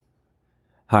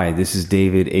Hi, this is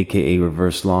David, aka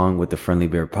Reverse Long, with the Friendly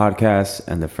Bear Podcast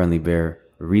and the Friendly Bear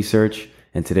Research.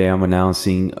 And today I'm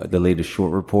announcing the latest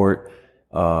short report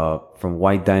from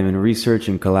White Diamond Research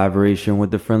in collaboration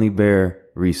with the Friendly Bear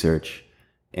Research.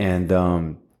 And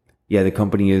the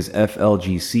company is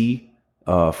FLGC.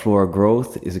 Flora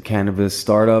Growth is a cannabis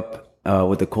startup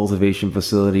with a cultivation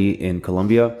facility in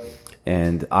Colombia.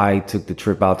 And I took the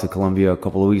trip out to Colombia a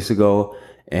couple of weeks ago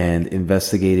and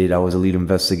investigated. I was a lead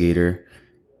investigator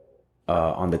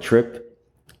on the trip,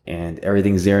 and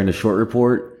everything's there in the short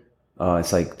report.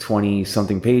 It's like 20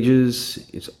 something pages.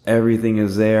 Everything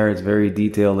is there. It's very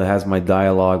detailed. It has my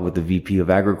dialogue with the VP of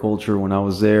Agriculture when I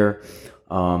was there.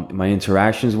 My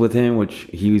interactions with him, which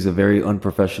he's a very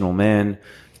unprofessional man,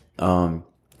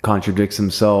 contradicts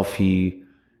himself. He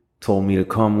told me to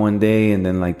come one day and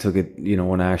then took it,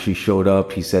 when I actually showed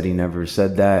up, he said he never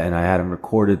said that, and I had him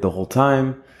recorded the whole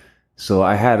time. So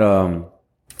I had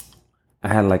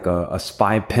like a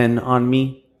spy pen on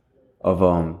me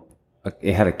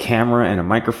it had a camera and a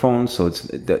microphone. So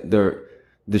the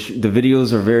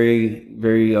videos are very,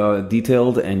 very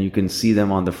detailed, and you can see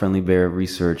them on the Friendly Bear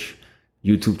Research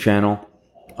YouTube channel.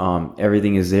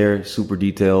 Everything is there, super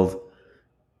detailed.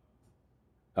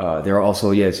 There are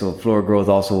also, so Flora Growth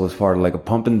also was part of like a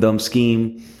pump and dump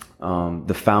scheme. One of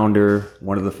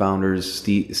the founders,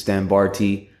 Stan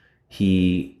Barty,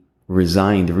 he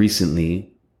resigned recently,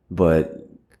 but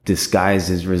disguised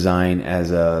his resign as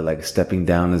stepping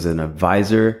down as an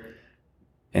advisor,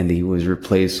 and he was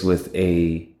replaced with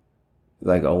a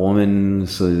woman.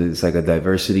 So it's like a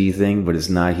diversity thing, but it's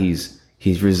not. He's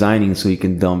resigning so he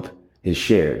can dump his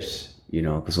shares,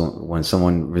 because when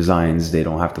someone resigns, they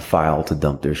don't have to file to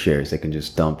dump their shares. They can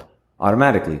just dump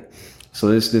automatically. So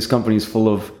this company is full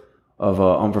of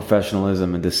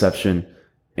unprofessionalism and deception.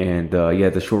 And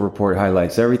the short report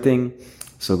highlights everything.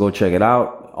 So go check it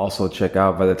out. Also check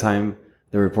out, by the time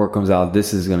the report comes out,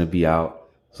 this is going to be out.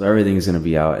 So everything is going to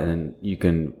be out. And you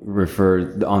can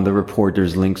refer on the report.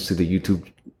 There's links to the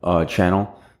YouTube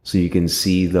channel. So you can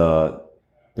see the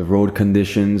road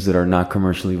conditions that are not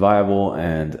commercially viable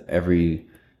and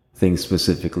everything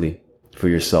specifically for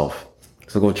yourself.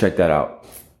 So go check that out.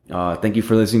 Thank you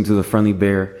for listening to the Friendly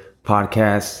Bear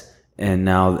Podcast. And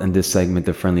now in this segment,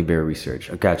 the Friendly Bear Research.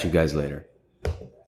 I'll catch you guys later.